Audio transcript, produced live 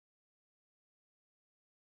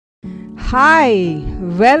Hi,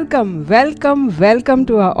 welcome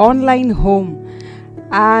to our online home.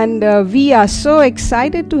 And we are so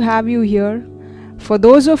excited to have you here. For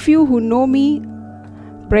those of you who know me,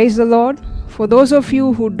 praise the Lord. For those of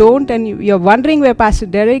you who don't and you're wondering where Pastor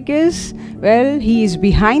Derek is, well, he is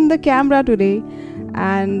behind the camera today.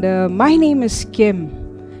 And my name is Kim,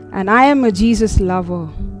 and I am a Jesus lover.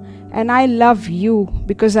 And I love you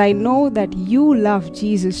because I know that you love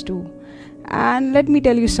Jesus too. And let me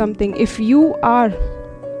tell you something, if you are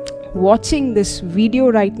watching this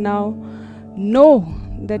video right now, know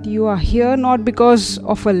that you are here not because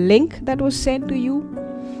of a link that was sent to you,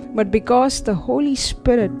 but because the Holy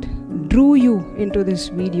Spirit drew you into this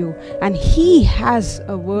video and He has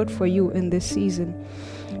a word for you in this season.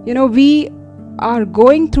 You know, we are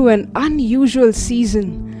going through an unusual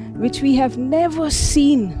season which we have never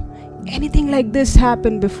seen anything like this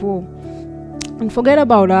happen before. And forget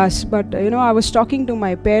about us, but I was talking to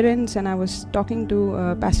my parents and I was talking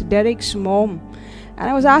to Pastor Derek's mom, and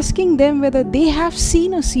I was asking them whether they have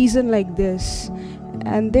seen a season like this,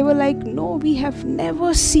 and they were like, no, we have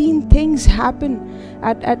never seen things happen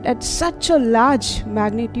at such a large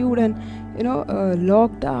magnitude, and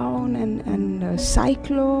lockdown and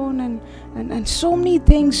cyclone and so many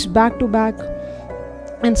things back to back.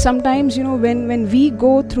 And sometimes, when we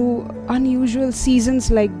go through unusual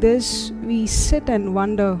seasons like this, we sit and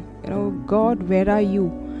wonder, God, where are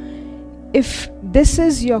you? If this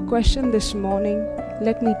is your question this morning,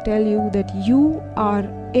 let me tell you that you are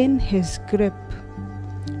in His grip.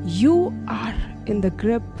 You are in the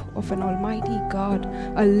grip of an almighty God,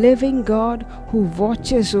 a living God who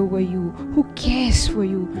watches over you, who cares for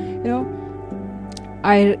you.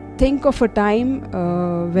 I think of a time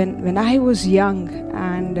when I was young,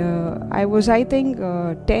 and I was, I think,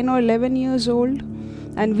 10 or 11 years old,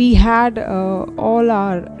 and we had all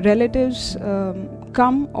our relatives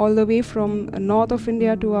come all the way from north of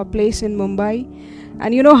India to our place in Mumbai.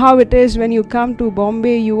 And you know how it is when you come to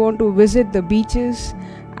Bombay, you want to visit the beaches,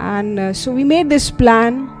 and so we made this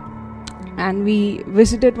plan. And we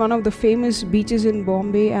visited one of the famous beaches in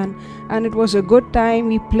Bombay, and it was a good time.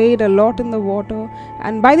 We played a lot in the water,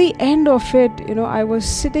 and by the end of it, I was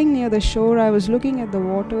sitting near the shore, I was looking at the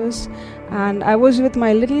waters, and I was with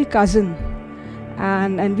my little cousin,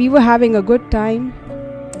 and we were having a good time.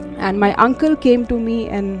 And my uncle came to me,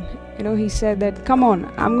 and he said that, come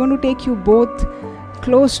on, I'm going to take you both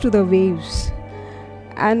close to the waves.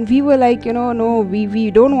 And we were like, no, we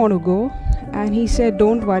don't want to go. And he said,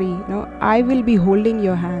 don't worry, I will be holding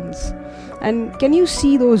your hands. And can you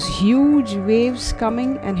see those huge waves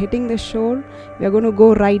coming and hitting the shore? We are going to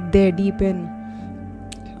go right there deep in.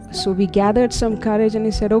 So we gathered some courage, and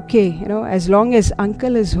he said, okay, as long as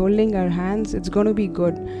uncle is holding our hands, it's going to be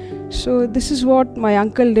good. So this is what my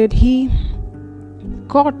uncle did. He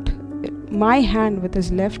caught my hand with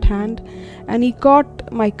his left hand, and he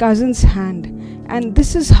caught my cousin's hand. And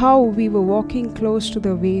this is how we were walking close to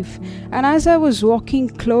the wave. And as I was walking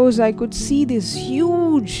close, I could see these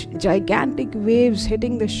huge, gigantic waves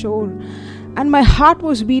hitting the shore. And my heart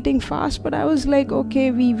was beating fast, but I was like,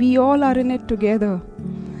 okay, we all are in it together.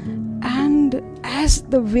 And as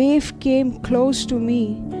the wave came close to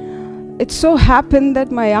me, it so happened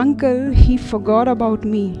that my uncle, he forgot about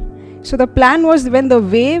me. So the plan was, when the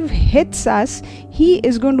wave hits us, he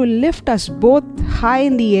is going to lift us both high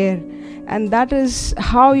in the air. And that is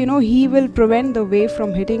how, he will prevent the wave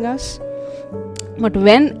from hitting us. But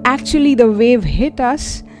when actually the wave hit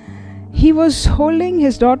us, he was holding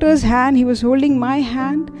his daughter's hand, he was holding my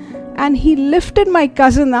hand, and he lifted my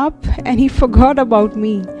cousin up, and he forgot about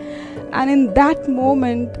me. And in that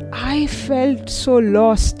moment, I felt so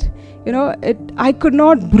lost. I could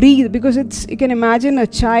not breathe, because you can imagine a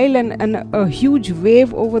child and a huge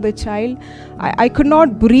wave over the child. I could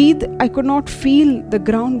not breathe. I could not feel the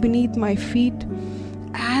ground beneath my feet.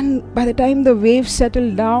 And by the time the wave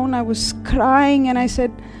settled down, I was crying, and I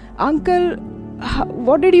said, Uncle,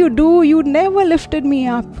 what did you do? You never lifted me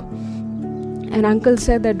up. And Uncle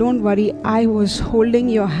said that, don't worry, I was holding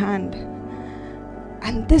your hand.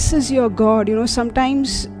 And this is your God.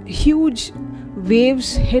 Sometimes huge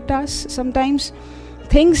waves hit us. Sometimes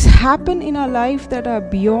things happen in our life that are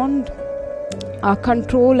beyond our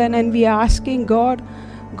control, and we are asking God,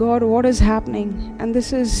 what is happening? And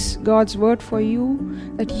this is God's word for you,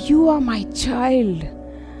 that you are my child.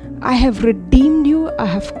 I have redeemed you. I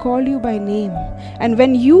have called you by name. And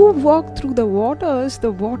when you walk through the waters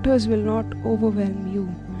will not overwhelm you.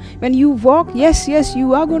 When you walk, yes,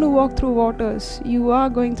 you are going to walk through waters. You are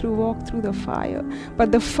going to walk through the fire.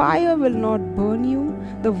 But the fire will not burn you.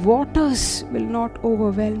 The waters will not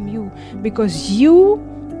overwhelm you, because you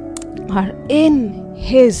are in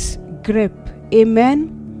His grip.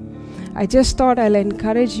 Amen. I just thought I'll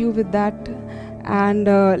encourage you with that. And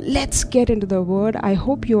let's get into the word. I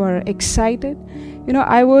hope you are excited.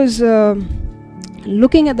 I was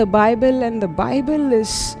looking at the Bible, and the Bible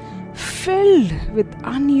is filled with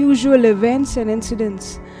unusual events and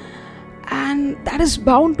incidents. And that is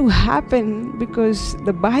bound to happen because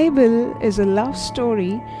the Bible is a love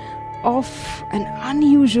story of an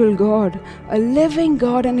unusual God, a living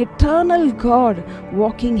God, an eternal God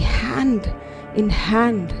walking hand in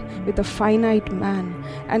hand with a finite man.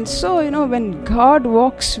 And so, when God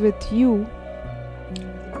walks with you,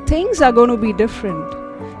 things are going to be different.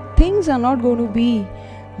 Things are not going to be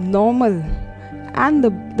normal. And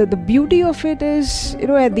the beauty of it is,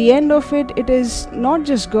 at the end of it, it is not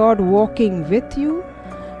just God walking with you.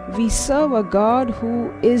 We serve a God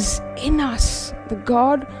who is in us, the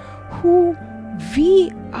God who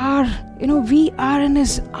we are in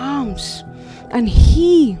His arms, and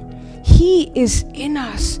He is in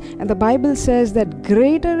us. And the Bible says that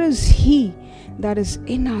greater is He that is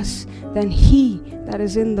in us than he that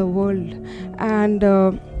is in the world. And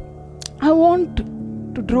I want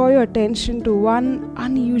to draw your attention to one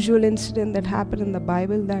unusual incident that happened in the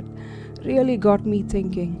Bible that really got me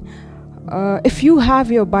thinking. If you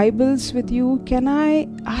have your Bibles with you, can I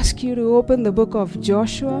ask you to open the book of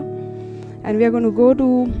Joshua? And we are going to go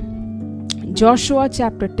to Joshua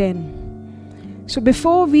chapter 10. So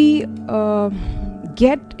before we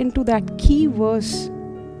get into that key verse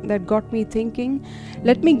that got me thinking,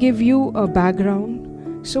 let me give you a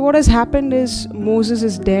background. So what has happened is Moses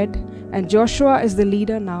is dead and Joshua is the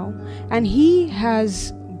leader now, and he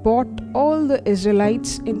has brought all the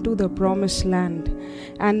Israelites into the promised land.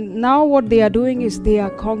 And now what they are doing is they are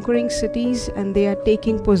conquering cities and they are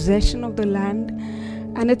taking possession of the land.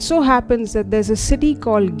 And it so happens that there's a city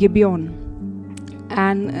called Gibeon.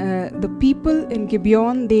 And the people in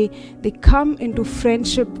Gibeon, they come into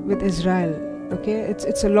friendship with Israel. Okay,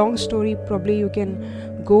 it's a long story. Probably you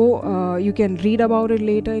can go, you can read about it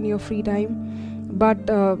later in your free time. But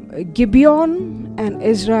Gibeon and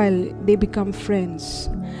Israel, they become friends.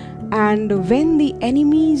 And when the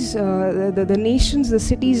enemies, the nations, the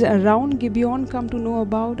cities around Gibeon come to know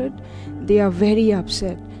about it, they are very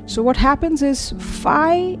upset. So what happens is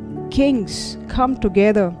 5 kings come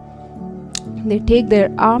together. They take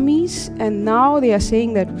their armies, and now they are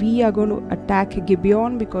saying that we are going to attack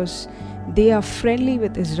Gibeon because they are friendly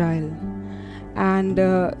with Israel. And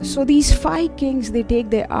so these 5 kings, they take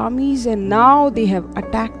their armies, and now they have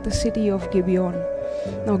attacked the city of Gibeon.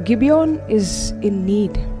 Now Gibeon is in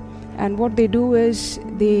need, and what they do is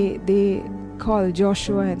they call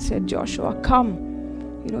Joshua and said, Joshua, come,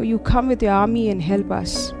 you come with your army and help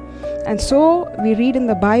us. And so we read in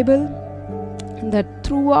the Bible that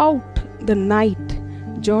throughout the night,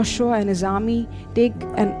 Joshua and his army take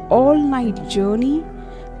an all-night journey,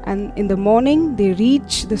 and in the morning they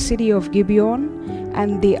reach the city of Gibeon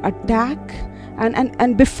and they attack.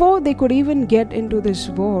 And before they could even get into this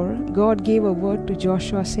war, God gave a word to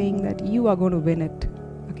Joshua saying that you are going to win it.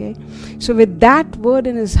 Okay, so with that word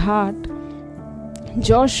in his heart,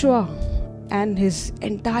 Joshua and his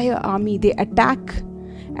entire army, they attack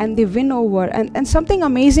and they win over. And something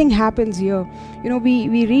amazing happens here.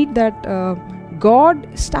 We read that God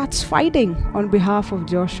starts fighting on behalf of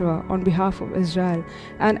Joshua, on behalf of Israel.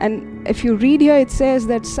 And if you read here, it says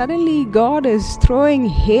that suddenly God is throwing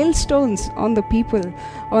hailstones on the people,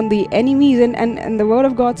 on the enemies. And the word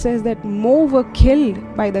of God says that more were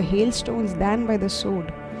killed by the hailstones than by the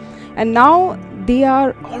sword. And now they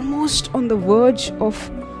are almost on the verge of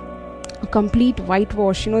a complete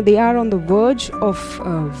whitewash. They are on the verge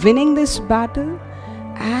of winning this battle.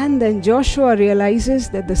 And then Joshua realizes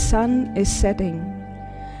that the sun is setting.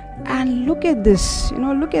 And look at this,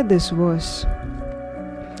 look at this verse.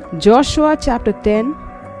 Joshua chapter 10,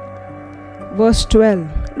 verse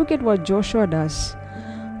 12. Look at what Joshua does.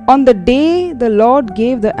 On the day the Lord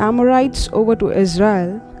gave the Amorites over to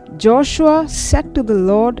Israel, Joshua said to the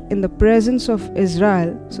Lord in the presence of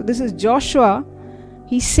Israel. So this is Joshua.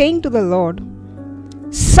 He's saying to the Lord,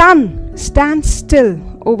 sun, stand still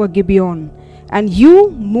over Gibeon, and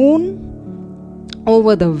you, moon,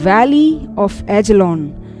 over the valley of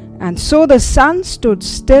Ajalon. And so the sun stood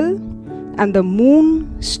still, and the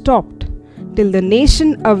moon stopped, till the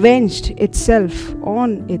nation avenged itself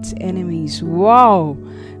on its enemies. Wow!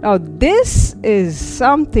 Now this is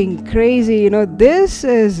something crazy. This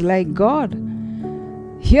is like God.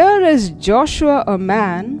 Here is Joshua, a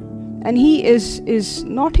man, and he is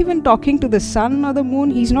not even talking to the sun or the moon.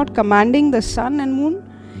 He's not commanding the sun and moon.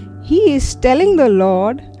 He is telling the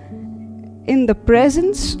Lord in the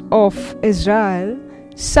presence of Israel,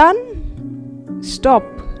 sun, stop,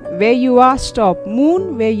 where you are, stop.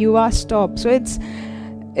 Moon, where you are, stop. So it's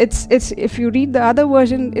if you read the other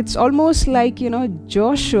version, it's almost like,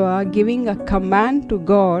 Joshua giving a command to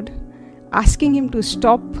God, asking him to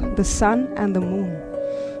stop the sun and the moon.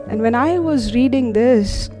 And when I was reading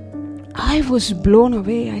this, I was blown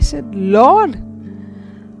away. I said, Lord,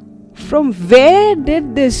 from where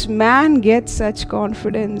did this man get such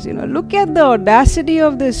confidence? Look at the audacity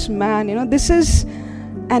of this man. This is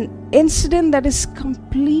an incident that is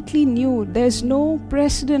completely new. There's no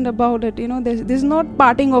precedent about it. There's not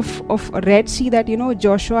parting of a Red Sea that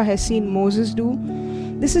Joshua has seen Moses do.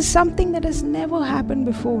 This is something that has never happened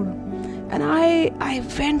before. And I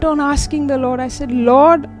went on asking the Lord. I said,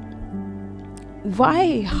 Lord,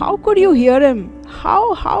 why? How could you hear him?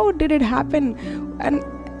 How did it happen? And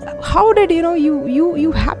how did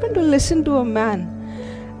you happen to listen to a man?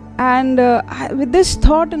 And with this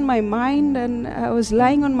thought in my mind, and I was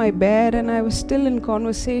lying on my bed, and I was still in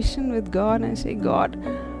conversation with God. And I say, God,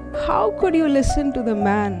 how could you listen to the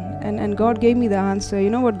man? And God gave me the answer. You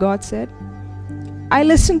know what God said? I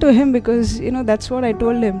listened to him because that's what I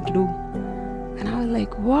told him to do. And I was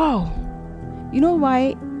like, wow. You know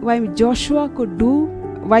why Joshua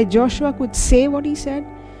could say what he said?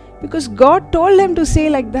 Because God told him to say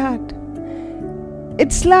like that.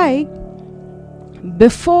 It's like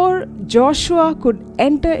before Joshua could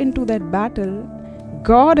enter into that battle,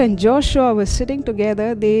 God and Joshua were sitting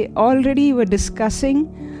together. They already were discussing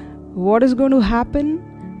what is going to happen.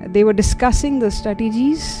 They were discussing the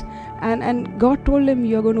strategies. And God told him,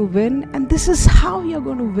 you're going to win. And this is how you're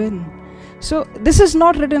going to win. So this is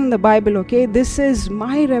not written in the Bible, okay? This is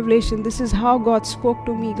my revelation. This is how God spoke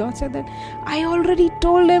to me. God said that I already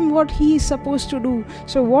told him what he is supposed to do.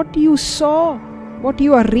 So what you saw, what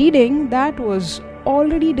you are reading, that was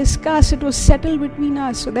already discussed. It was settled between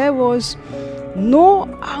us. So there was no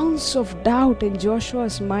ounce of doubt in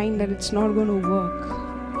Joshua's mind that it's not going to work.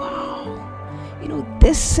 Wow.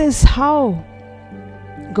 This is how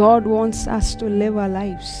God wants us to live our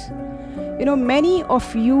lives. Many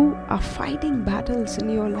of you are fighting battles in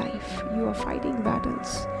your life. You are fighting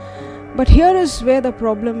battles. But here is where the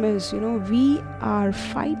problem is. We are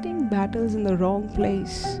fighting battles in the wrong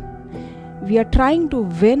place. We are trying to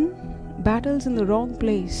win battles in the wrong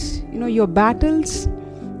place. Your battles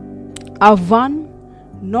are won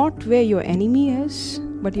not where your enemy is,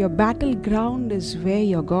 but your battleground is where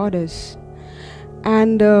your God is.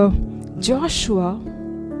 And Joshua,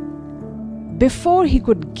 before he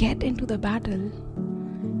could get into the battle,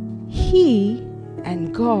 he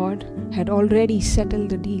and God had already settled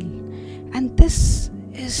the deal. And this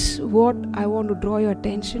is what I want to draw your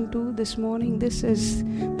attention to this morning. This is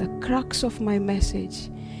the crux of my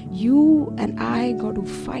message. You and I got to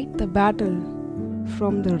fight the battle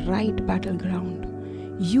from the right battleground.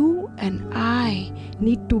 You and I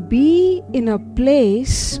need to be in a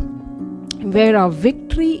place where our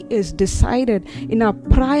victory is decided, in our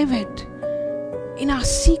private, in our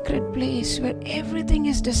secret place where everything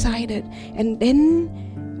is decided. And then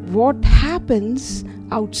what happens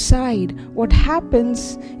outside, what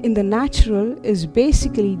happens in the natural, is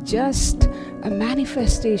basically just a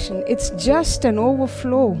manifestation. It's just an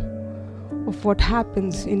overflow of what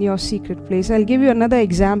happens in your secret place. I'll give you another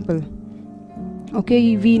example.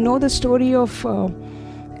 Okay, we know the story of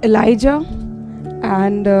Elijah,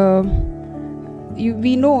 and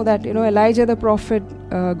we know that Elijah the prophet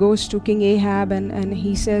goes to King Ahab, and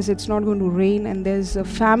he says it's not going to rain, and there's a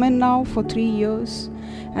famine now for 3 years.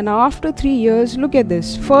 And after 3 years, look at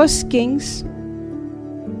this, 1 Kings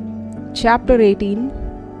chapter 18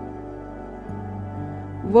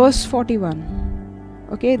 verse 41.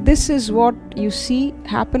 Okay, this is what you see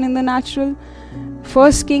happen in the natural.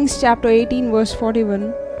 1 Kings chapter 18 verse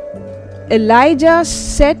 41. Elijah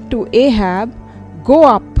said to Ahab, "Go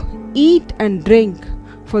up, eat and drink,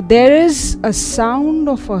 for there is a sound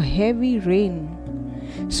of a heavy rain."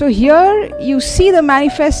 So here you see the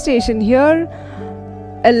manifestation. Here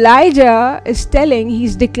Elijah is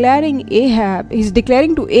he's declaring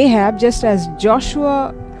to Ahab, just as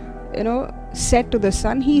Joshua said to the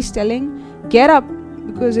sun. He's telling, get up,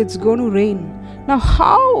 because it's going to rain. Now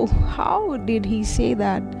how did he say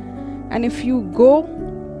that? And if you go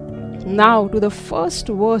now to the first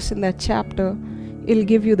verse in that chapter, it'll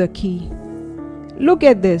give you the key. Look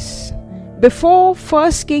at this. Before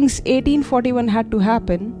 1 Kings 18:41 had to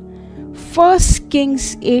happen, 1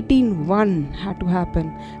 Kings 18:1 had to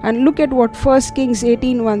happen. And look at what 1 Kings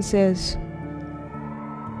 18:1 says.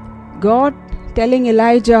 God telling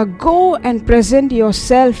Elijah, "Go and present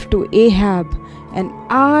yourself to Ahab, and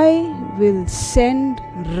I will send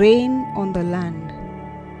rain on the land."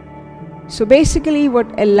 So basically what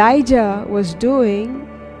Elijah was doing,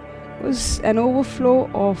 was an overflow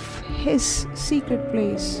of his secret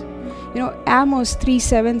place. Amos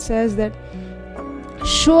 3:7 says that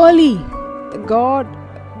surely God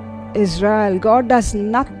Israel, God does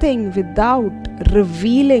nothing without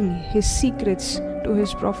revealing his secrets to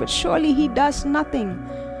his prophets. Surely he does nothing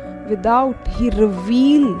without he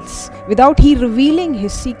revealing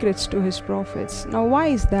his secrets to his prophets. Now why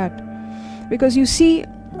is that? Because you see,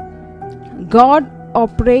 God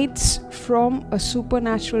operates from a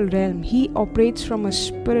supernatural realm. He operates from a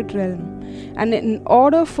spirit realm. And in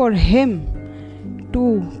order for him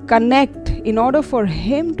to connect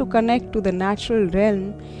to the natural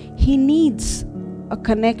realm, he needs a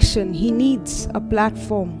connection, he needs a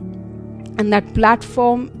platform. And that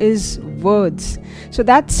platform is words. So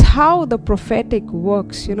that's how the prophetic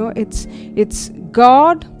works. It's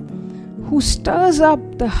God who stirs up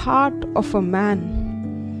the heart of a man,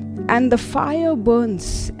 and the fire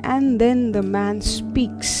burns, and then the man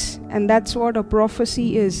speaks. And that's what a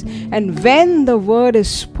prophecy is. And when the word is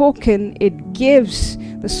spoken, it gives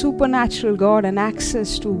the supernatural God an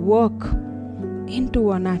access to work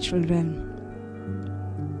into our natural realm.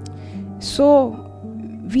 So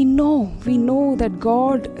we know that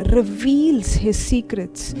God reveals his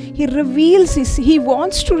secrets. He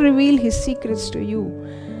wants to reveal his secrets to you.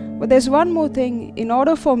 But there's one more thing. In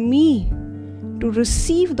order for me to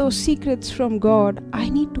receive those secrets from God, I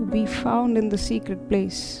need to be found in the secret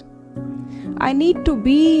place. I need to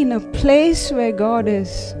be in a place where God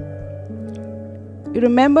is. You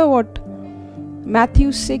remember what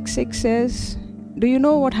Matthew 6:6 says? Do you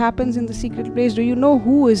know what happens in the secret place? Do you know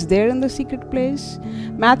who is there in the secret place?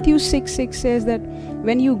 Matthew 6:6 says that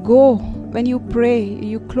when you pray,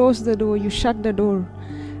 you close the door, you shut the door,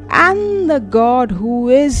 and the God who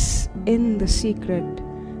is in the secret,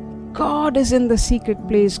 God is in the secret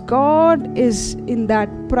place. God is in that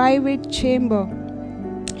private chamber.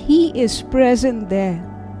 He is present there.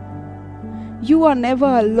 You are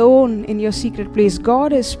never alone in your secret place.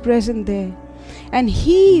 God is present there. And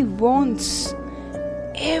he wants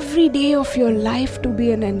every day of your life to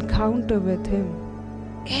be an encounter with him.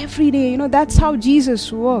 Every day. That's how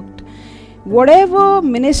Jesus worked. Whatever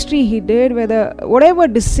ministry he did, whatever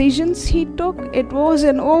decisions he took, it was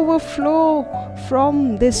an overflow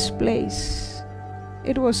from this place.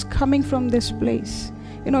 It was coming from this place.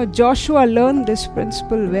 Joshua learned this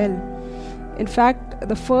principle well. In fact,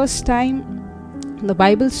 the first time the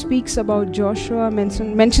Bible speaks about Joshua,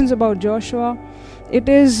 mentions about Joshua, it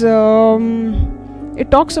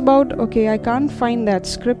talks about, I can't find that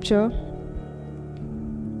scripture,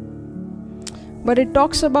 but it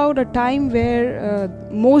talks about a time where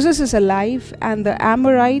Moses is alive and the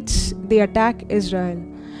Amorites, they attack Israel.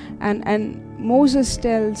 And Moses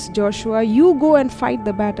tells Joshua, you go and fight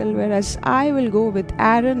the battle, whereas I will go with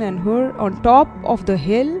Aaron and Hur on top of the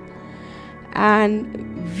hill, and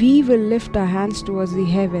we will lift our hands towards the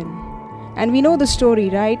heaven. And we know the story,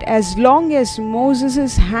 right? As long as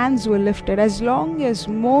Moses' hands were lifted, as long as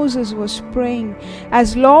Moses was praying,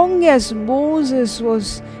 as long as Moses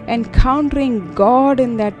was encountering God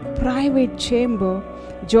in that private chamber,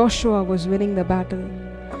 Joshua was winning the battle.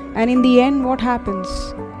 And in the end, what happens?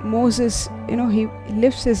 Moses, he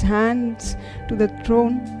lifts his hands to the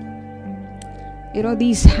throne.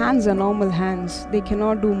 These hands are normal hands. They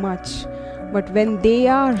cannot do much. But when they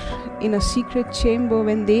are in a secret chamber,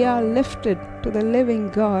 when they are lifted to the living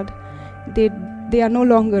God, they are no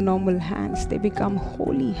longer normal hands. They become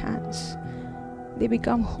holy hands. They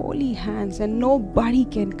become holy hands, and nobody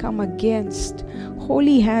can come against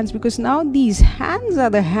holy hands, because now these hands are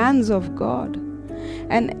the hands of God.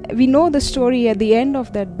 And we know the story at the end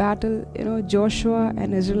of that battle. Joshua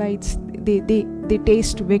and Israelites, they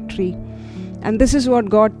taste victory. And this is what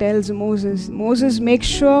God tells Moses. Moses, make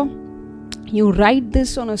sure you write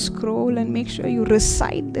this on a scroll and make sure you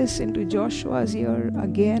recite this into Joshua's ear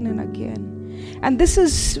again and again. And this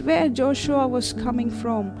is where Joshua was coming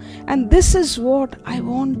from. And this is what I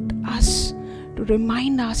want us to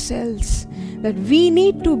remind ourselves, that we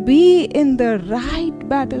need to be in the right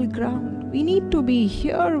battleground. We need to be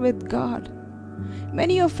here with God.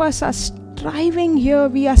 Many of us are striving here.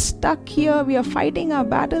 We are stuck here. We are fighting our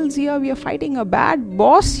battles here. We are fighting a bad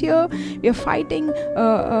boss here. We are fighting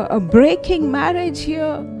a breaking marriage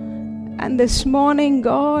here. And this morning,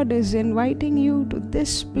 God is inviting you to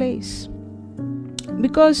this place,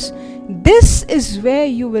 because this is where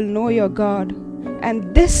you will know your God,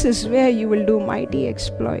 and this is where you will do mighty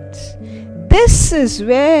exploits. This is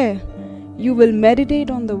where you will meditate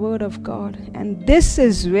on the word of God, and this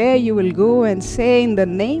is where you will go and say, in the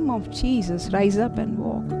name of Jesus, rise up and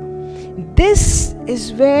walk. this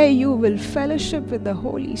is where you will fellowship with the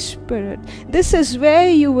Holy Spirit. This is where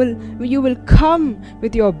you will come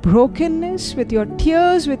with your brokenness, with your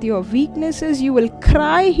tears, with your weaknesses. You will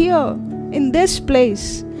cry here in this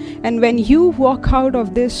place. And when you walk out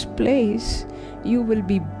of this place, you will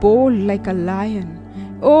be bold like a lion.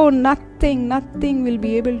 Oh, nothing will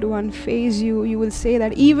be able to unfaze you. You will say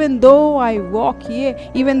that even though I walk,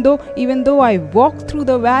 even though I walk through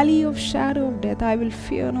the valley of shadow of death, I will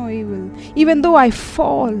fear no evil. Even though I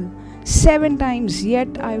fall 7 times,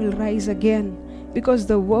 yet I will rise again. Because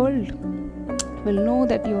the world will know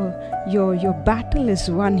that your battle is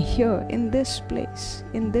won here in this place.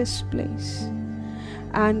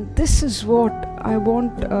 And this is what I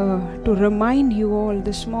want to remind you all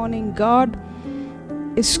this morning. God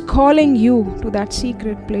is calling you to that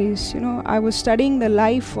secret place. I was studying the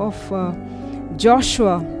life of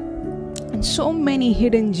Joshua, and so many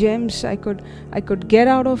hidden gems I could get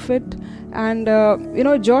out of it. And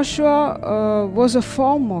Joshua was a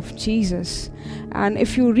form of Jesus. And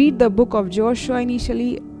if you read the book of Joshua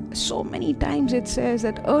initially, so many times it says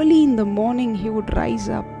that early in the morning he would rise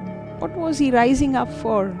up. What was he rising up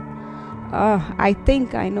for? I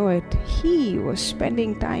think I know it. He was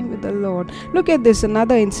spending time with the Lord. Look at this,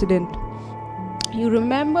 another incident. You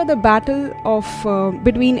remember the battle of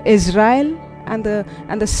between Israel and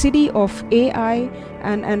the city of Ai,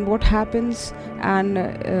 and what happens? And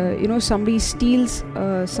somebody steals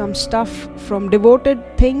some stuff from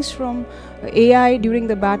devoted things from Ai during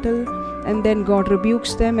the battle, and then God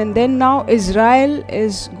rebukes them. And then now Israel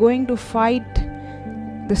is going to fight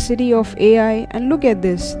the city of Ai. And look at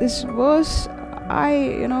this verse.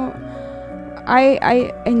 I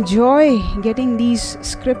enjoy getting these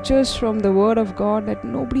scriptures from the Word of God that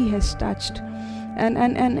nobody has touched,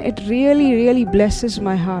 and it really blesses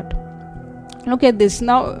my heart. Look at this.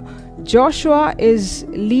 Now Joshua is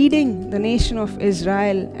leading the nation of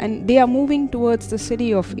Israel, and they are moving towards the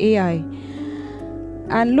city of Ai.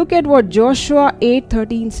 And look at what Joshua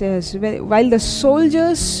 8:13 says. While the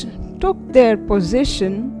soldiers took their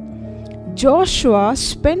position, Joshua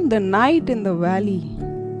spent the night in the valley.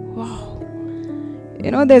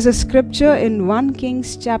 Wow. There's a scripture in 1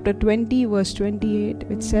 Kings chapter 20 verse 28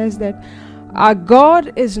 which says that our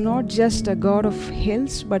God is not just a God of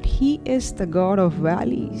hills, but He is the God of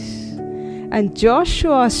valleys. And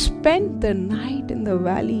Joshua spent the night in the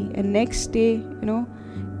valley, and next day,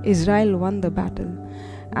 Israel won the battle.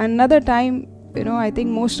 Another time, I think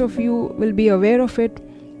most of you will be aware of it.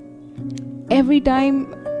 Every time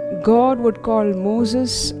God would call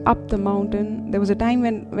Moses up the mountain, there was a time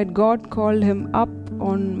when God called him up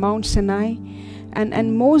on Mount Sinai,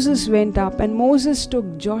 and Moses went up, and Moses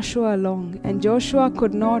took Joshua along, and Joshua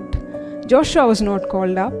was not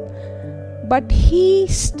called up, but he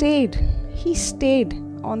stayed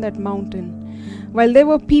on that mountain. While there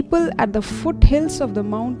were people at the foothills of the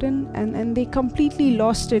mountain, and they completely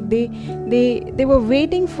lost it. They were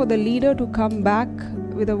waiting for the leader to come back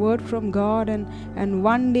with a word from God, and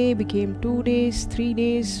 1 day became 2 days, 3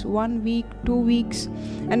 days, 1 week, 2 weeks.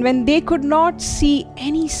 And when they could not see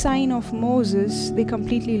any sign of Moses, they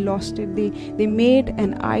completely lost it. They made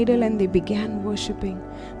an idol and they began worshipping.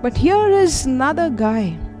 But here is another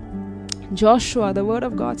guy, Joshua. The word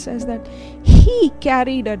of God says that he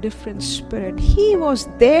carried a different spirit. He was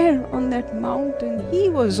there on that mountain. He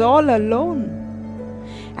was all alone,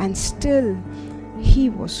 and still he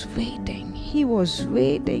was waiting. He was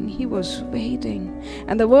waiting.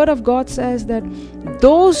 And the word of God says that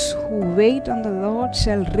those who wait on the Lord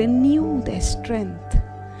shall renew their strength,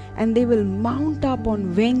 and they will mount up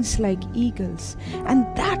on wings like eagles. And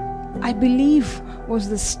that, I believe, was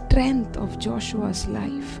the strength of Joshua's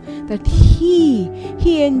life, that he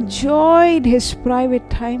enjoyed his private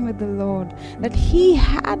time with the Lord, that he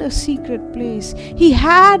had a secret place. He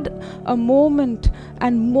had a moment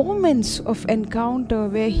and moments of encounter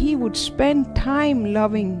where he would spend time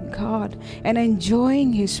loving God and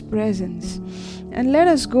enjoying His presence. And let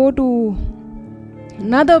us go to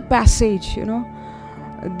another passage.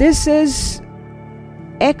 This is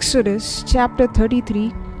Exodus chapter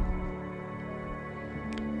 33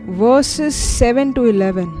 verses 7 to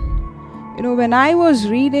 11. When I was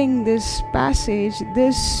reading this passage,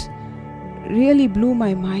 this really blew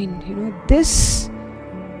my mind. This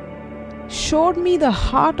showed me the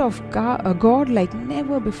heart of God like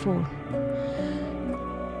never before.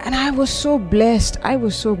 And I was so blessed.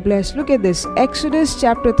 Look at this. Exodus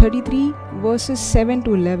chapter 33 verses 7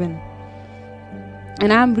 to 11.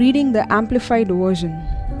 And I am reading the Amplified Version.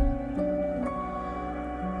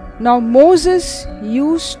 Now Moses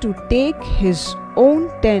used to take his own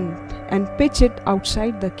tent and pitch it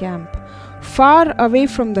outside the camp, far away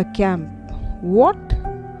from the camp, What?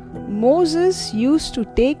 Moses used to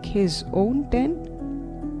take his own tent?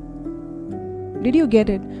 Did you get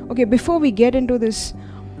it? Okay, before we get into this,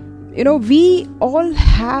 we all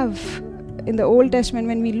have, in the Old Testament,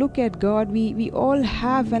 when we look at God, we all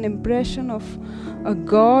have an impression of a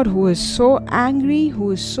God who is so angry,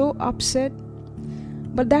 who is so upset.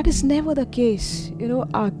 But that is never the case.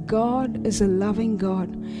 Our God is a loving God,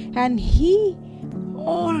 and He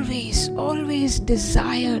always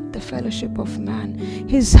desired the fellowship of man.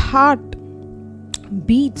 His heart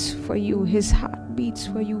beats for you. His heart beats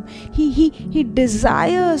for you. He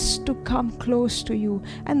desires to come close to you,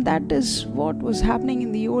 and that is what was happening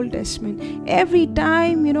in the Old Testament. Every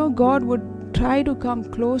time God would try to come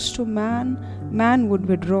close to man, man would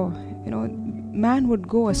withdraw. Man would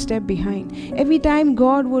go a step behind. Every time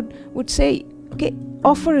God would say, okay,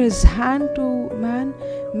 offer His hand to man,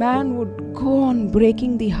 man would go on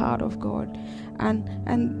breaking the heart of God.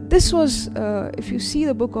 And this was, if you see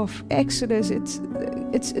the book of Exodus,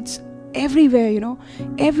 it's everywhere.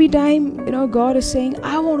 Every time God is saying,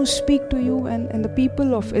 I want to speak to you, and the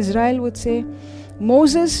people of Israel would say,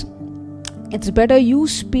 Moses, it's better you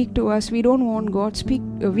speak to us. We don't want God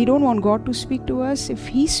to speak to us. If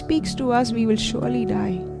He speaks to us, we will surely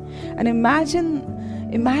die. And imagine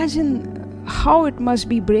how it must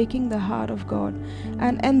be breaking the heart of God.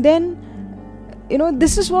 And then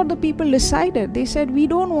this is what the people decided. They said, we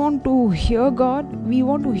don't want to hear God, we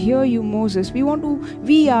want to hear you, Moses.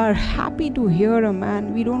 We are happy to hear a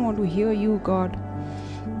man. We don't want to hear you, God.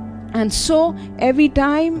 And so every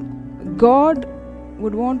time God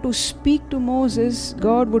would want to speak to Moses,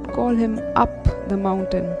 God would call him up the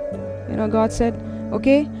mountain. God said,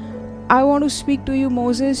 okay, I want to speak to you,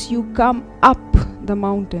 Moses, you come up the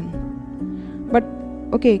mountain. But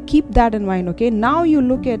okay, keep that in mind. Okay, now you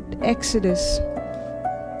look at Exodus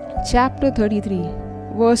chapter 33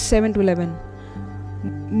 verse 7 to 11.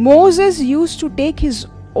 Moses used to take his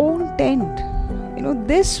own tent.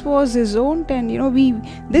 This was his own tent.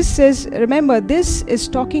 This is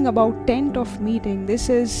talking about tent of meeting. This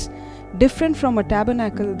is different from a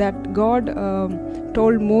tabernacle that God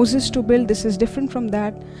told Moses to build. This is different from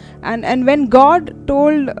that. And when God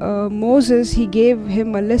told Moses, He gave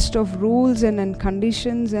him a list of rules and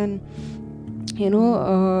conditions and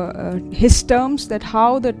His terms, that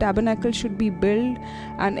how the tabernacle should be built.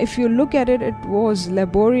 And if you look at it, it was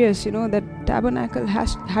laborious. That tabernacle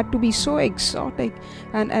had to be so exotic,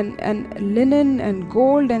 and linen and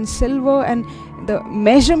gold and silver, and the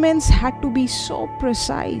measurements had to be so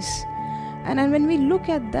precise. And when we look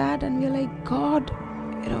at that and we're like, God,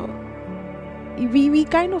 we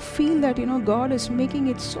kind of feel that God is making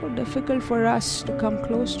it so difficult for us to come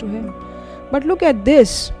close to Him. But look at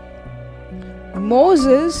this.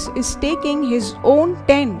 Moses is taking his own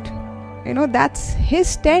tent. That's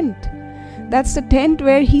his tent. That's the tent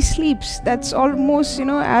where he sleeps. That's almost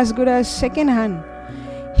as good as second hand.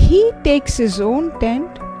 He takes his own tent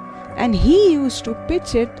and he used to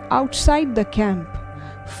pitch it outside the camp,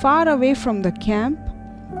 far away from the camp,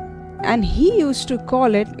 and he used to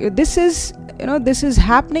call it, this is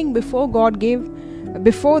happening before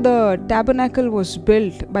the tabernacle was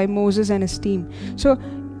built by Moses and his team. So,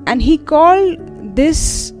 and he called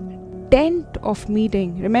this tent of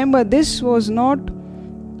meeting. Remember, this was not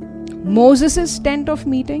Moses' tent of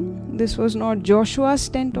meeting. This was not Joshua's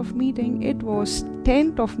tent of meeting. It was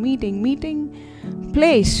tent of meeting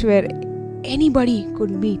place where anybody could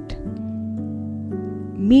meet.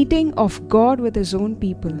 Meeting of God with His own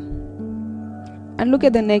people. And look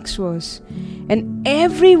at the next verse. And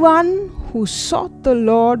everyone who sought the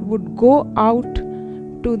Lord would go out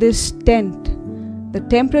to this tent, the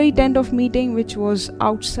temporary tent of meeting, which was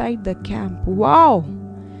outside the camp. Wow!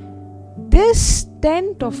 This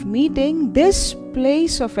tent of meeting, this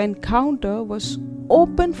place of encounter was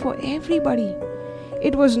open for everybody.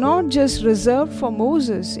 It was not just reserved for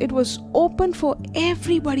Moses. It was open for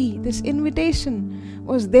everybody. This invitation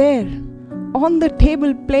was there on the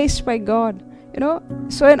table placed by God.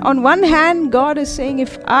 So on one hand, God is saying,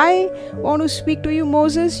 if I want to speak to you,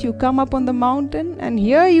 Moses, you come up on the mountain. And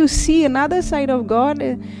here you see another side of God.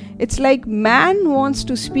 It's like man wants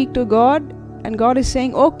to speak to God, and God is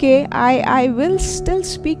saying, okay, I will still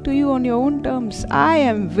speak to you on your own terms. I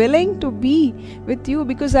am willing to be with you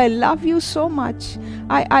because I love you so much.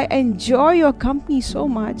 I enjoy your company so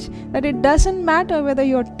much that it doesn't matter whether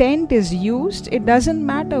your tent is used. It doesn't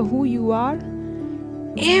matter who you are.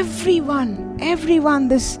 Everyone,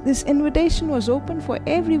 this invitation was open for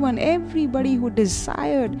everyone. Everybody who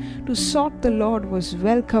desired to sought the Lord was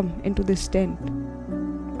welcome into this tent.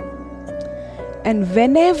 And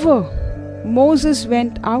whenever Moses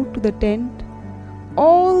went out to the tent,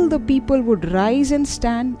 all the people would rise and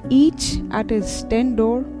stand, each at his tent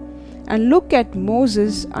door, and look at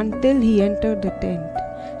Moses until he entered the tent.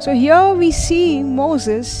 So here we see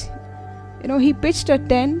Moses, he pitched a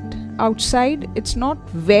tent outside. It's not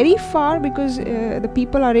very far because the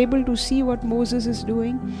people are able to see what Moses is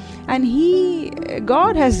doing. And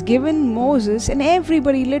God has given Moses and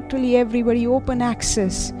everybody, literally everybody, open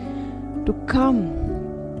access to come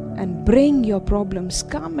and bring your problems.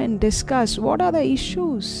 Come and discuss what are the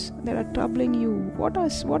issues that are troubling you.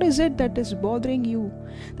 What is it that is bothering you?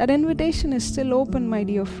 That invitation is still open, my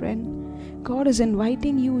dear friend. God is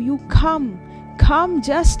inviting you. You come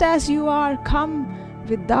just as you are. Come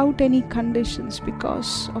without any conditions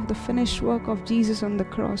because of the finished work of Jesus on the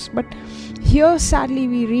cross. But here sadly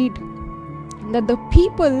we read that the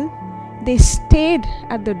people, they stayed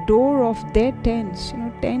at the door of their tents.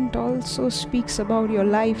 Tent also speaks about your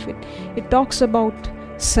life. It talks about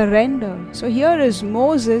surrender. So here is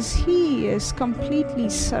Moses. He is completely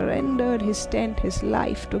surrendered his tent, his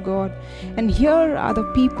life to God. And here are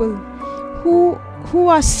the people who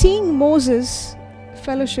are seeing Moses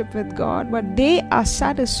fellowship with God, but they are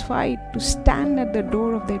satisfied to stand at the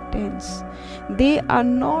door of their tents. They are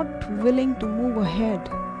not willing to move ahead.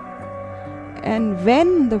 And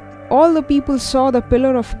when all the people saw the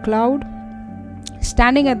pillar of cloud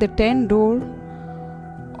standing at the tent door,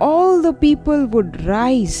 all the people would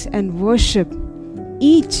rise and worship,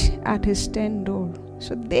 each at his tent door.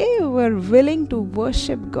 So they were willing to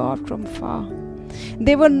worship God from far.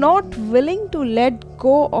 They were not willing to let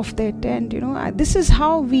go of their tent. This is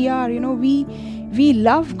how we are. We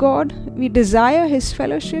love God, we desire his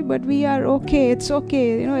fellowship, but we are okay. It's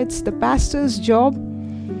okay. It's the pastor's job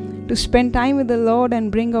to spend time with the Lord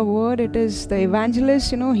and bring a word. It is the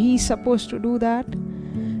evangelist, he's supposed to do that.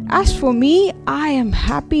 As for me, I am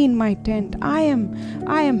happy in my tent. I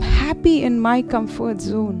am happy in my comfort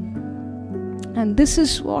zone. And this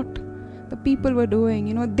is what the people were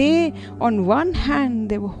doing. They, on one hand,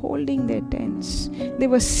 they were holding their tents. They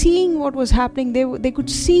were seeing what was happening. They could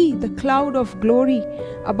see the cloud of glory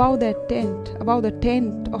above their tent, above the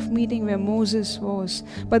tent of meeting where Moses was.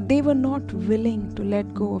 But they were not willing to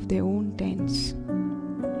let go of their own tents.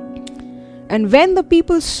 And when the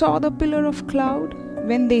people saw the pillar of cloud,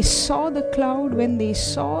 when they saw the cloud, when they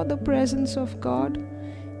saw the presence of God,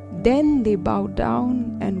 then they bowed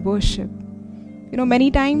down and worshiped.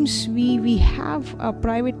 Many times we have our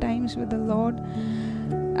private times with the Lord,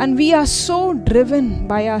 and we are so driven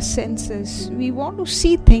by our senses. We want to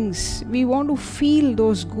see things. We want to feel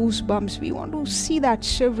those goosebumps. We want to see that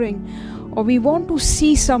shivering, or we want to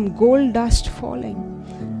see some gold dust falling.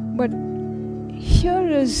 But here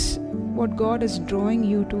is what God is drawing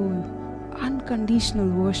you to: unconditional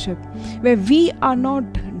worship, where we are not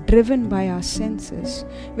driven by our senses,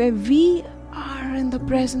 where we are in the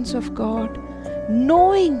presence of God,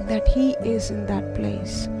 knowing that he is in that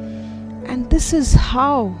place. And this is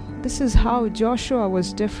how Joshua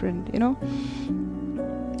was different.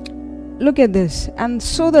 Look at this. And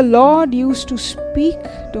so the Lord used to speak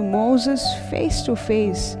to Moses face to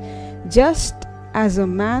face, just as a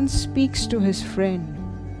man speaks to his friend.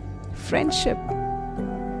 Friendship.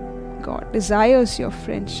 God desires your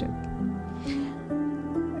friendship.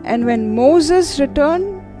 And when Moses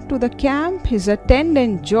returned to the camp, his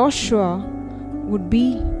attendant Joshua would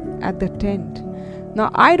be at the tent. Now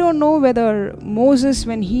I don't know whether Moses,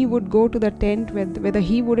 when he would go to the tent, whether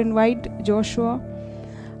he would invite Joshua.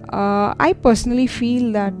 I personally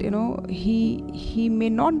feel that he may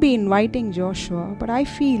not be inviting Joshua, but I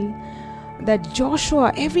feel that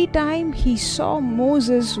Joshua, every time he saw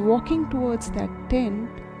Moses walking towards that tent,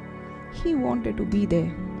 he wanted to be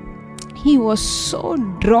there. He was so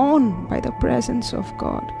drawn by the presence of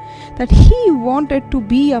God that he wanted to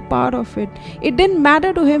be a part of it. It didn't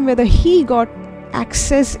matter to him whether he got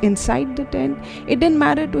access inside the tent. It didn't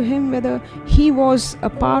matter to him whether he was a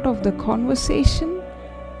part of the conversation.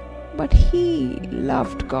 But he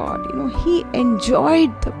loved God. He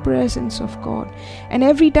enjoyed the presence of God. And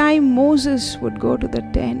every time Moses would go to the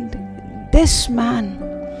tent, this man,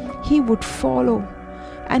 he would follow.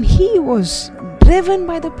 And he was driven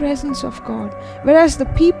by the presence of God. Whereas the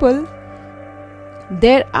people,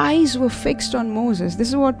 their eyes were fixed on Moses. This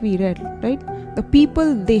is what we read, right? The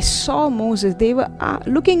people, they saw Moses. They were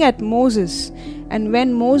looking at Moses. And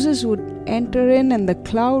when Moses would enter in and the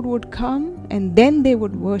cloud would come, and then they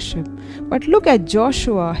would worship. But look at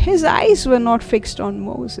Joshua. His eyes were not fixed on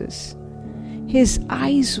Moses. His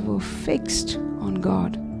eyes were fixed on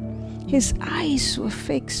God. His eyes were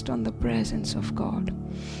fixed on the presence of God.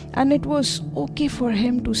 And it was okay for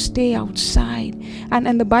him to stay outside.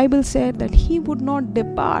 And the Bible said that he would not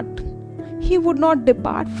depart. he would not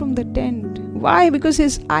depart from the tent. Why? Because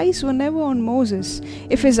his eyes were never on Moses.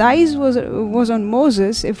 If his eyes was on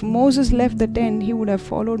Moses, if Moses left the tent, he would have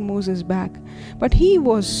followed Moses back. But he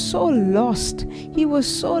was so lost. He was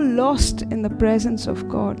so lost in the presence of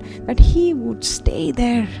God that he would stay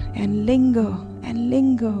there and linger and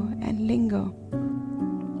linger and linger.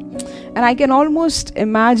 And I can almost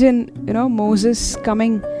imagine, Moses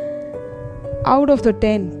coming out of the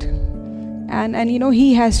tent, and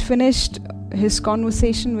he has finished his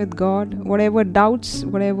conversation with God. Whatever doubts,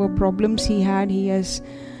 whatever problems he had, he has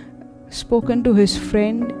spoken to his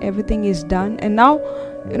friend. Everything is done. And now,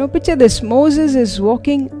 picture this: Moses is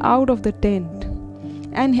walking out of the tent,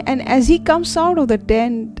 and as he comes out of the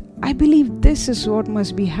tent, I believe this is what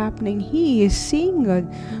must be happening. He is seeing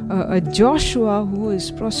a Joshua who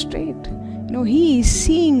is prostrate. He is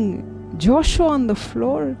seeing Joshua on the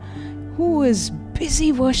floor who is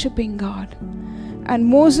busy worshipping God. And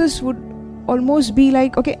Moses would almost be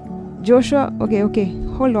like, okay, Joshua, okay,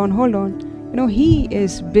 hold on. He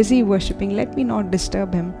is busy worshipping. Let me not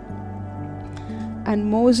disturb him.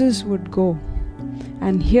 And Moses would go.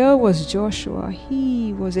 And here was Joshua.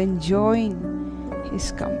 He was enjoying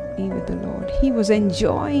his company with the Lord. He was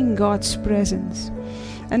enjoying God's presence.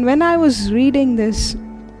 And when I was reading this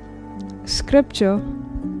scripture,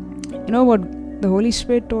 what the Holy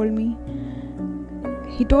Spirit told me?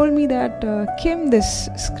 He told me that, Kim, this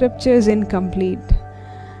scripture is incomplete.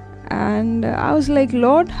 And I was like,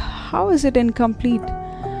 Lord, how is it incomplete?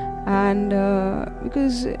 And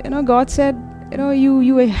because God said,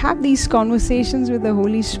 you have these conversations with the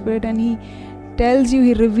Holy Spirit, and He tells you,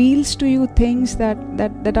 He reveals to you things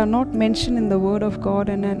that are not mentioned in the Word of God,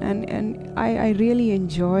 and I really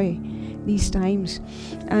enjoy these times.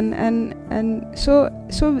 And so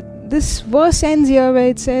this verse ends here where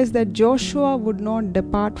it says that Joshua would not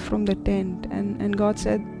depart from the tent, and God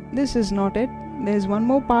said, this is not it. There's one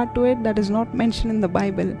more part to it that is not mentioned in the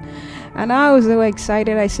Bible. And I was so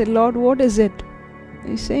excited. I said, Lord, what is it?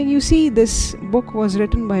 He's saying, you see, this book was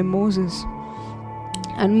written by Moses,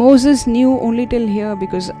 and Moses knew only till here,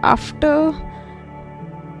 because after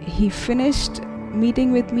he finished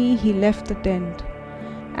meeting with me, he left the tent.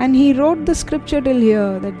 And he wrote the scripture till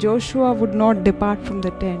here, that Joshua would not depart from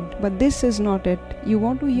the tent. But this is not it. You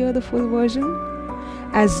want to hear the full version?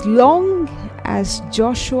 As long as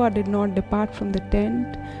Joshua did not depart from the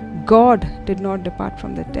tent, God did not depart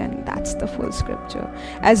from the tent. That's the full scripture.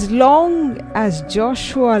 As long as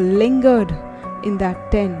Joshua lingered in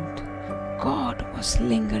that tent, God was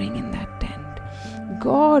lingering in that tent.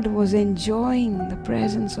 God was enjoying the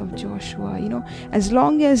presence of Joshua. As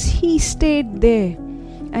long as he stayed there,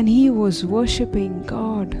 and he was worshipping,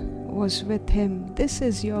 God was with him. This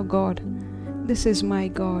is your God. This is my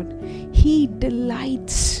God. He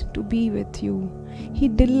delights to be with you. He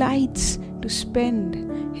delights to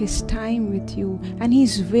spend his time with you. And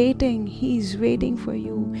he's waiting for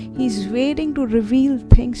you. He's waiting to reveal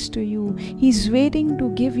things to you. He's waiting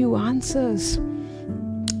to give you answers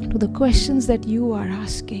to the questions that you are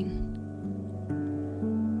asking.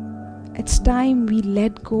 It's time we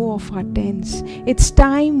let go of our tents. It's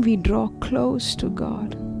time we draw close to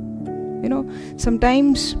God.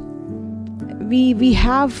 Sometimes we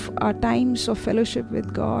have our times of fellowship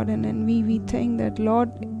with God, and then we think that, Lord,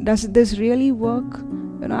 does this really work?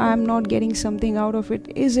 I'm not getting something out of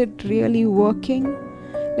it. Is it really working?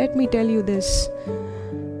 Let me tell you this.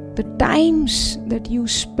 The times that you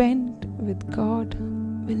spend with God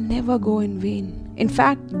will never go in vain. In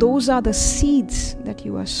fact, those are the seeds that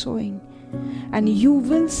you are sowing, and you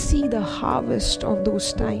will see the harvest of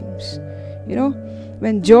those times.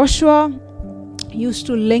 When Joshua used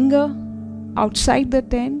to linger outside the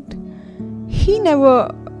tent, he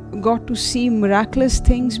never got to see miraculous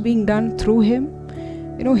things being done through him.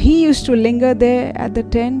 He used to linger there at the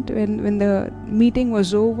tent when the meeting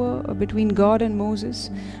was over between God and Moses.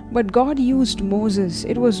 But God used Moses.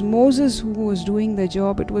 It was Moses who was doing the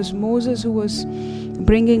job. It was Moses who was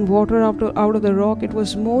bringing water out of the rock. It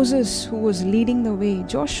was Moses who was leading the way.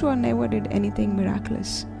 Joshua never did anything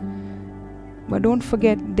miraculous. But don't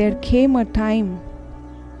forget, there came a time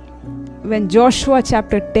when Joshua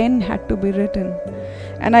chapter 10 had to be written.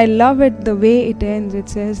 And I love it the way it ends. It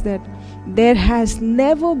says that there has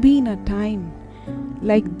never been a time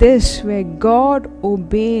like this where God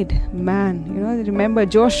obeyed man. Remember,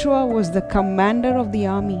 Joshua was the commander of the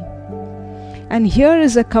army. And here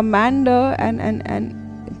is a commander,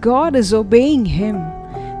 and God is obeying him.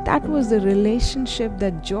 That was the relationship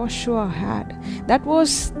that Joshua had. That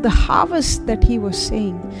was the harvest that he was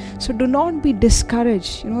saying. So do not be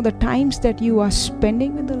discouraged. The times that you are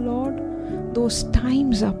spending with the Lord those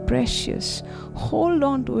times are precious. Hold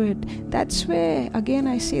on to it. That's where, again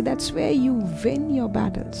I say, that's where you win your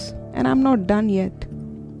battles. And I'm not done yet.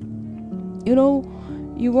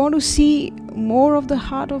 You want to see more of the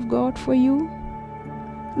heart of God for you?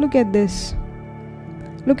 Look at this.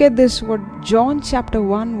 Look at this, what John chapter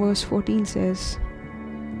 1 verse 14 says.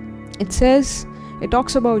 It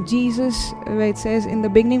talks about Jesus, where it says, in the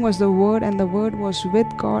beginning was the Word, and the Word was with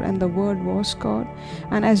God, and the Word was God.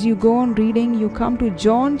 And as you go on reading, you come to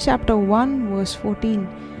John chapter 1 verse 14.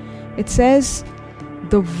 It says,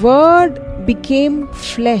 the Word became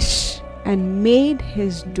flesh and made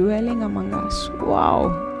His dwelling among us.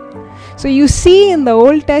 Wow. So you see, in the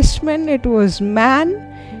Old Testament, it was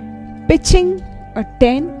man pitching a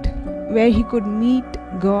tent where he could meet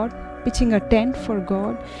God, pitching a tent for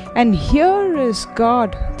God. And here is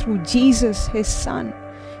God through Jesus, His Son.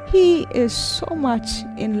 He is so much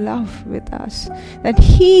in love with us that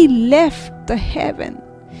He left the heaven.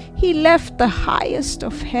 He left the highest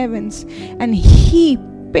of heavens and He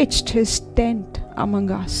pitched His tent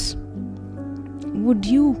among us. Would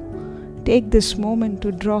you take this moment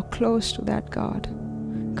to draw close to that God?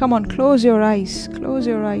 Come on, close your eyes. Close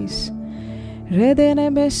your eyes.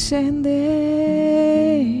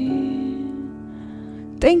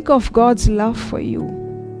 Think of God's love for you.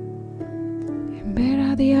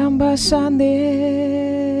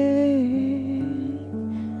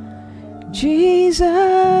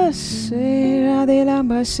 Jesus,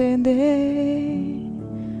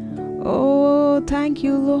 oh, thank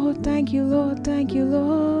you, Lord, thank you, Lord, thank you,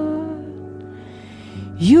 Lord.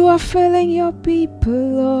 You are filling your people,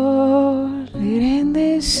 Lord. And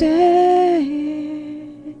they say,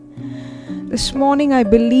 this morning I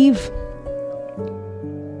believe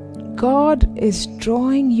God is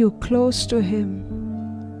drawing you close to Him.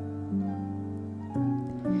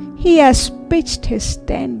 He has pitched His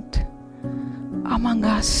tent among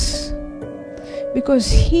us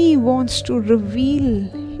because He wants to reveal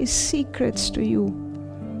His secrets to you.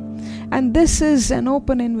 And this is an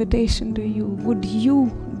open invitation to you. Would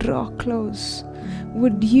you draw close?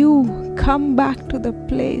 Would you come back to the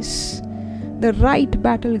place, the right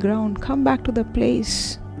battleground? Come back to the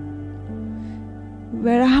place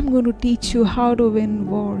where I'm going to teach you how to win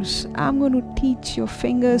wars. I'm going to teach your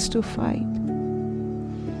fingers to fight.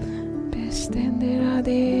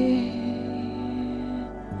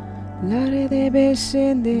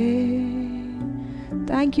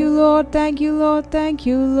 Thank you, Lord, thank you, Lord, thank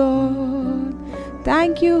you, Lord.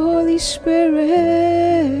 Thank you, Holy Spirit.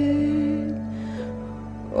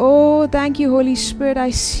 Oh, thank you, Holy Spirit. I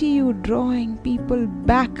see you drawing people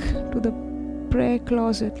back to the prayer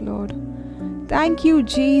closet, Lord. Thank you,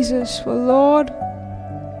 Jesus, for Lord,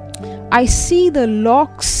 I see the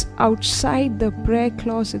locks outside the prayer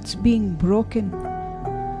closets being broken.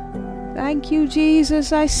 Thank you,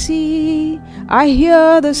 Jesus. I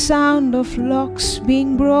hear the sound of locks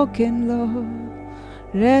being broken, Lord.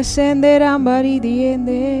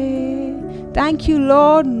 Thank you,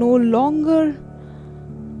 Lord. No longer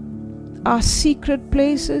our secret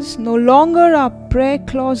places, no longer our prayer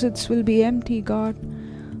closets will be empty, God.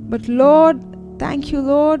 But Lord, thank you,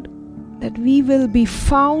 Lord, that we will be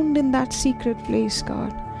found in that secret place,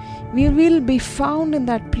 God. We will be found in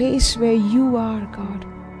that place where you are, God.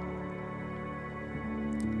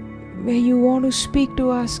 Where you want to speak to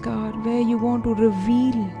us, God. Where you want to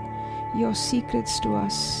reveal your secrets to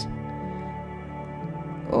us.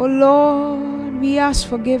 Oh Lord, we ask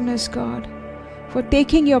forgiveness, God, for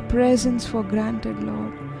taking your presence for granted,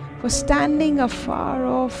 Lord. For standing afar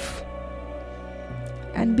off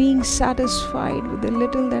and being satisfied with the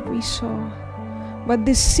little that we saw. But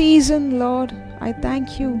this season, Lord, I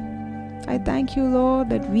thank you. I thank you, Lord,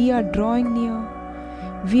 that we are drawing near.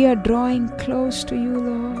 We are drawing close to you,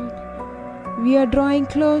 Lord. We are drawing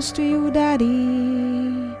close to you,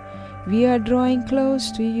 Daddy. We are drawing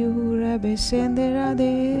close to you, Rabbi Senderade.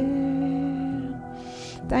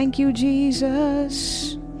 Thank you,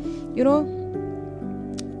 Jesus. You know,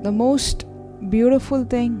 the most beautiful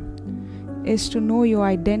thing is to know your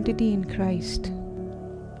identity in Christ.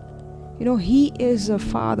 You know, He is a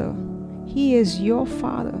Father. He is your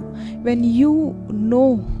Father. When you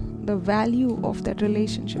know the value of that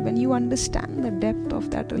relationship, when you understand the depth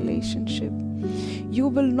of that relationship, you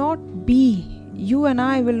and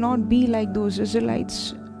I will not be like those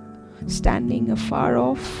Israelites standing afar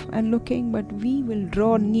off and looking, but we will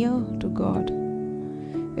draw near to God.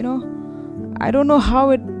 You know, I don't know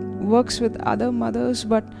how it works with other mothers,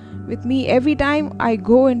 but with me, every time I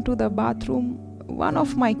go into the bathroom, one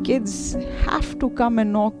of my kids have to come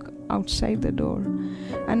and knock outside the door.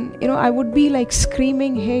 And I would be like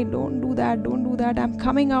screaming, hey, don't do that, I'm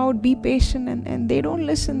coming out, be patient. And they don't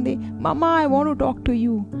listen. Mama, I want to talk to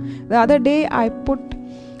you. The other day I put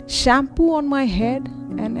shampoo on my head,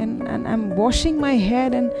 and I'm washing my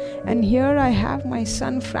head, and here I have my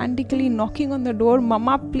son frantically knocking on the door.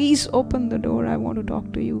 Mama, please open the door, I want to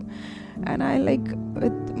talk to you. And I, like,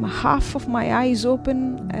 with half of my eyes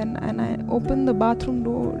open, and I open the bathroom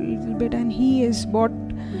door a little bit, and he has bought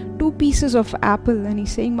 2 pieces of apple, and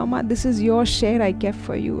he's saying, Mama, this is your share I kept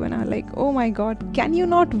for you. And I'm like, oh my God, can you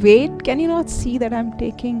not wait? Can you not see that I'm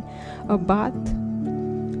taking a bath?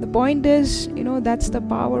 The point is, that's the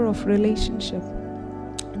power of relationship.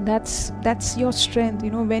 That's your strength.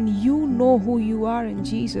 When you know who you are in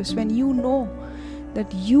Jesus, when you know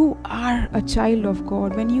that you are a child of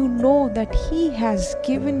God, when you know that He has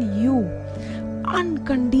given you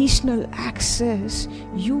unconditional access,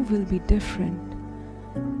 you will be different.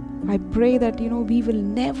 I pray that we will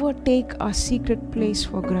never take our secret place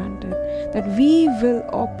for granted, that we will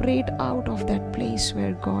operate out of that place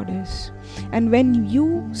where God is. And when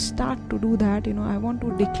you start to do that, I want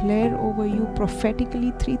to declare over you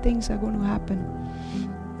prophetically 3 things are going to happen.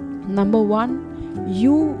 Number 1,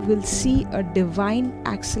 you will see a divine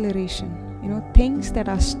acceleration. Things that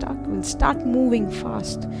are stuck will start moving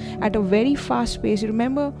fast, at a very fast pace. You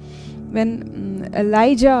remember when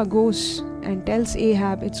Elijah goes and tells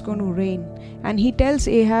Ahab it's going to rain, and he tells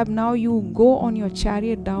Ahab, now you go on your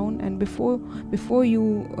chariot down, and before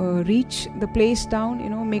you reach the place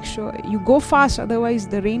down, make sure you go fast, otherwise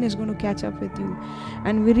the rain is going to catch up with you.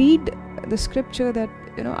 And we read the scripture that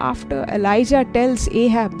after Elijah tells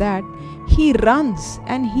Ahab that, he runs,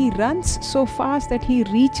 and he runs so fast that he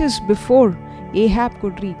reaches before Ahab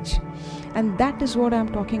could reach. And that is what I'm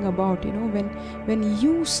talking about. When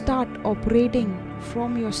you start operating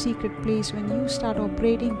from your secret place, when you start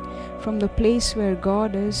operating from the place where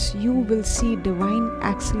God is, you will see divine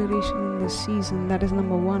acceleration in this season. That is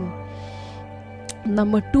number 1.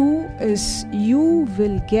 Number 2 is you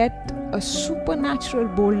will get a supernatural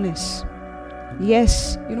boldness.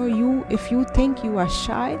 Yes, if you think you are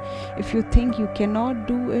shy, if you think you cannot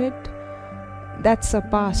do it, that's a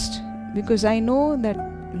past. Because I know that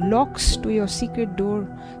locks to your secret door,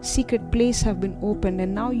 secret place have been opened,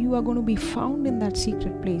 and now you are going to be found in that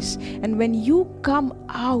secret place. And when you come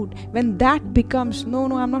out, when that becomes, no,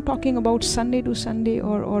 I'm not talking about Sunday to Sunday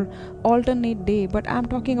or alternate day, but I'm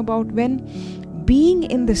talking about when being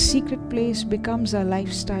in the secret place becomes a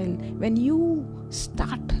lifestyle. When you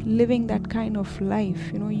start living that kind of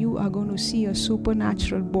life, you are going to see a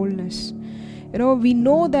supernatural boldness. We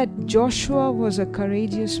know that Joshua was a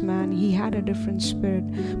courageous man. He had a different spirit.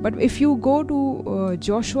 But if you go to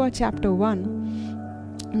Joshua chapter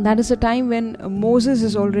 1, that is a time when Moses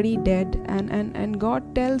is already dead, and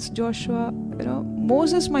God tells Joshua,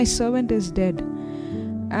 Moses, my servant, is dead.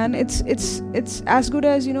 And it's as good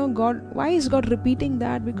as, God. Why is God repeating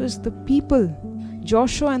that? Because the people,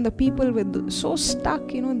 Joshua and the people, were so stuck,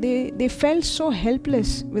 they felt so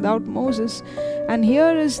helpless without Moses. And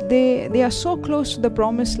here is they are so close to the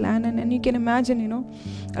promised land, and you can imagine,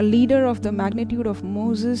 a leader of the magnitude of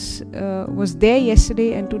Moses was there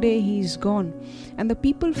yesterday, and today he is gone. And the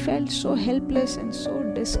people felt so helpless and so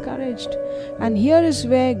discouraged. And here is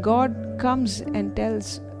where God comes and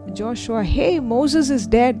tells Joshua, hey, Moses is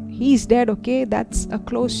dead. He's dead, okay? That's a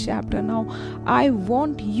closed chapter. Now, I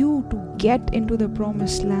want you to get into the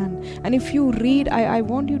promised land. And if you read, I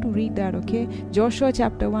want you to read that, okay? Joshua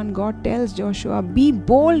chapter 1, God tells Joshua, be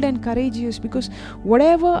bold and courageous, because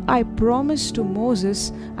whatever I promised to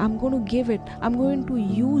Moses, I'm going to give it. I'm going to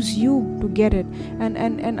use you to get it.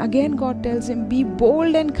 And again, God tells him, be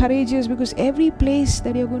bold and courageous, because every place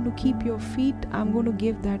that you're going to keep your feet, I'm going to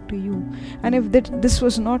give that to you. And if this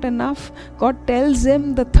was not enough, God tells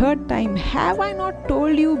him the 3rd time, have I not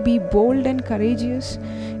told you, be bold and courageous?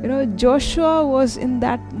 Joshua was in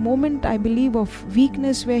that moment, I believe, of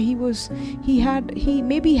weakness, where he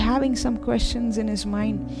may be having some questions in his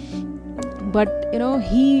mind, but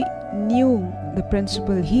he knew the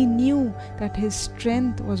principle. He knew that his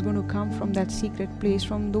strength was going to come from that secret place,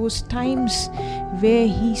 from those times where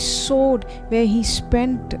he sowed, where he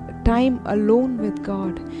spent time alone with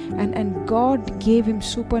God, and God gave him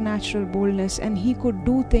supernatural boldness, and he could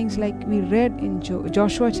do things like we read in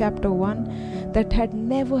Joshua chapter 1 that had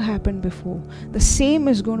never happened before. The same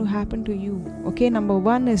is going to happen to you, okay? Number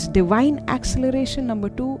 1 is divine acceleration, number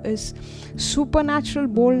 2 is supernatural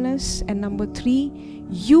boldness, and number 3,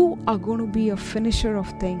 you are going to be a finisher of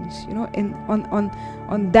things.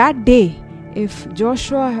 On that day, if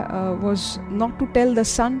Joshua was not to tell the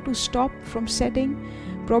sun to stop from setting,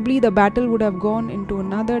 probably the battle would have gone into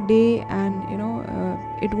another day, and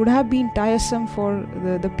it would have been tiresome for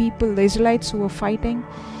the people, the Israelites who were fighting,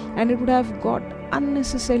 and it would have got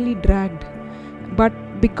unnecessarily dragged. But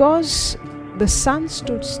because the sun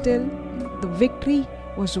stood still, the victory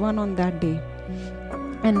was won on that day.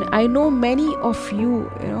 And I know many of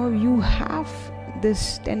you, you have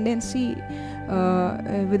this tendency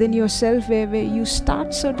within yourself where you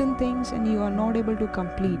start certain things and you are not able to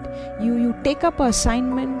complete. You take up an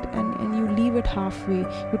assignment and you leave it halfway.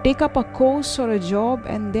 You take up a course or a job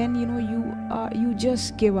and then you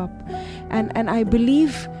just give up. And I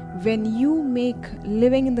believe when you make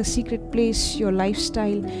living in the secret place your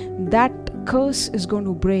lifestyle, that curse is going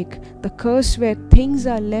to break. The curse where things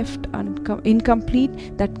are left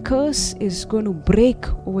incomplete, that curse is going to break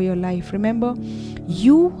over your life. Remember,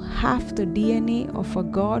 you have the DNA of a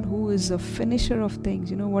God who is a finisher of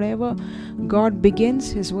things. Whatever God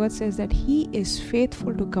begins, His word says that He is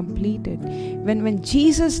faithful to complete it. When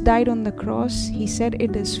Jesus died on the cross, He said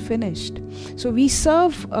it is finished. So we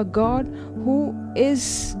serve a God who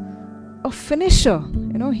is a finisher.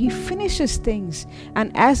 He finishes things,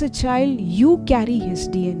 and as a child you carry His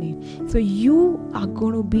DNA. So you are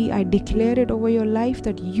going to be, I declare it over your life,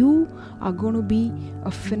 that you are going to be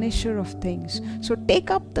a finisher of things. So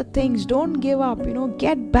take up the things, don't give up.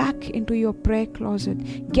 Get back into your prayer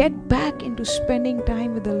closet, get back into spending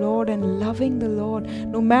time with the Lord and loving the Lord,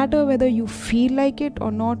 no matter whether you feel like it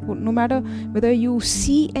or not, no matter whether you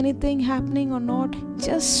see anything happening or not.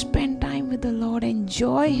 Just spend time with the Lord,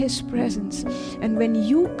 enjoy His presence, and when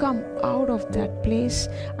you come out of that place,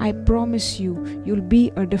 I promise you'll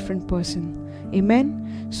be a different person.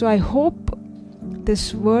 Amen. So I hope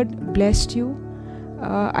this word blessed you.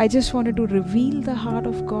 I just wanted to reveal the heart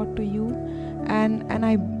of God to you, and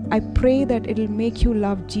I pray that it'll make you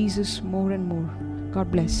love Jesus more and more.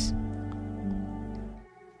 God bless.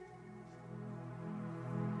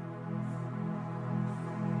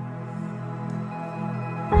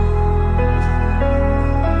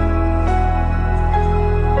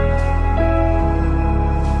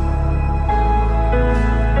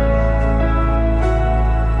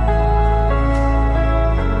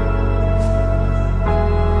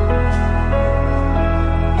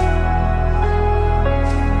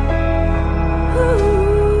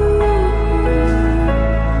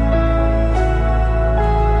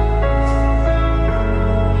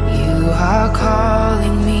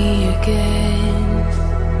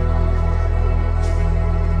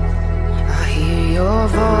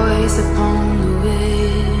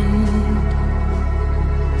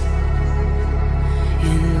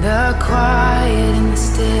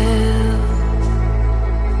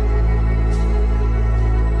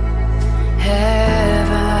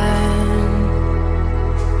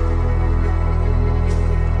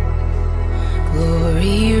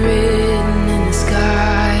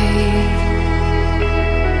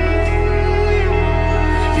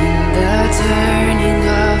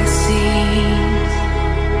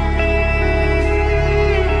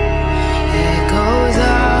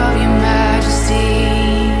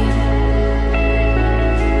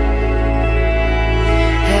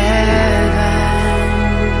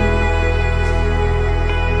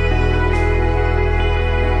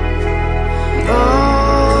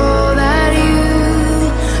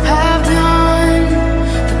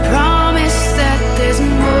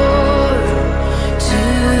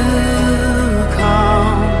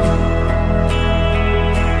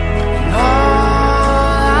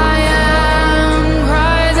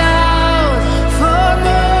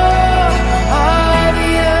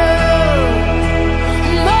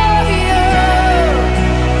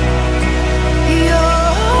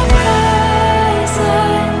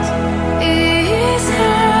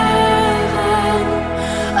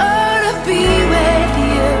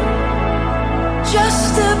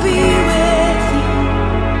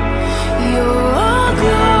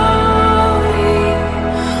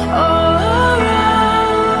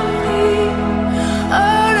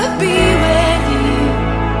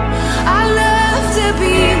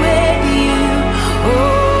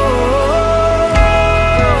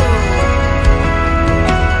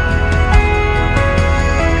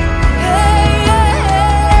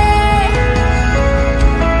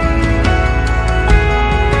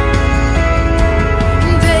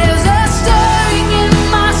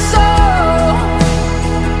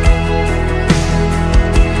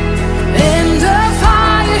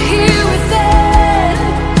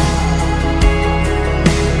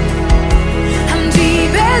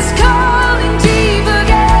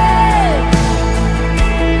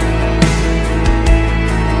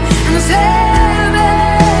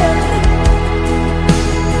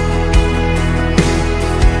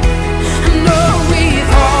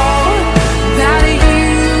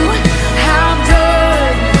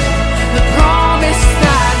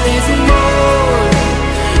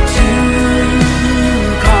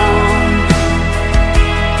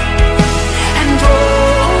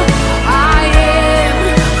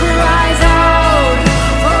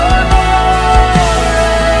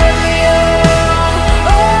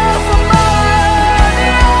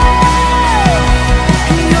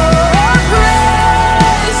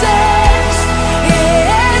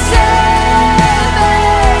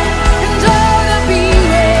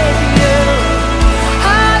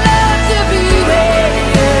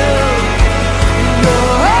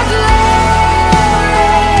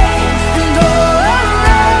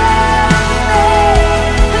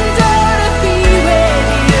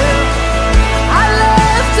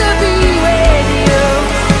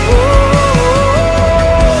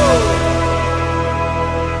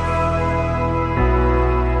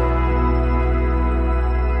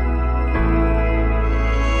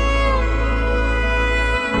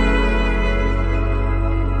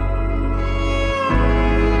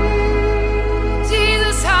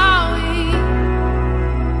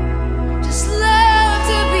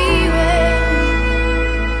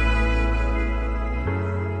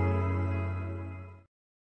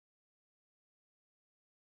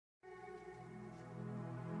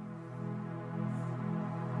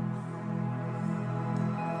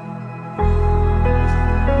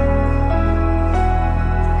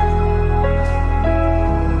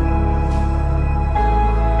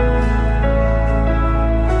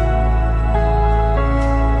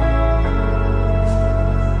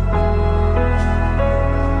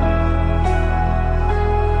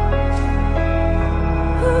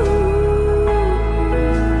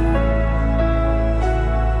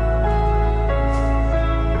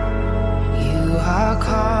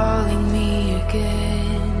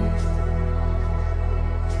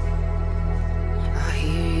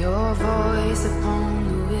 voice upon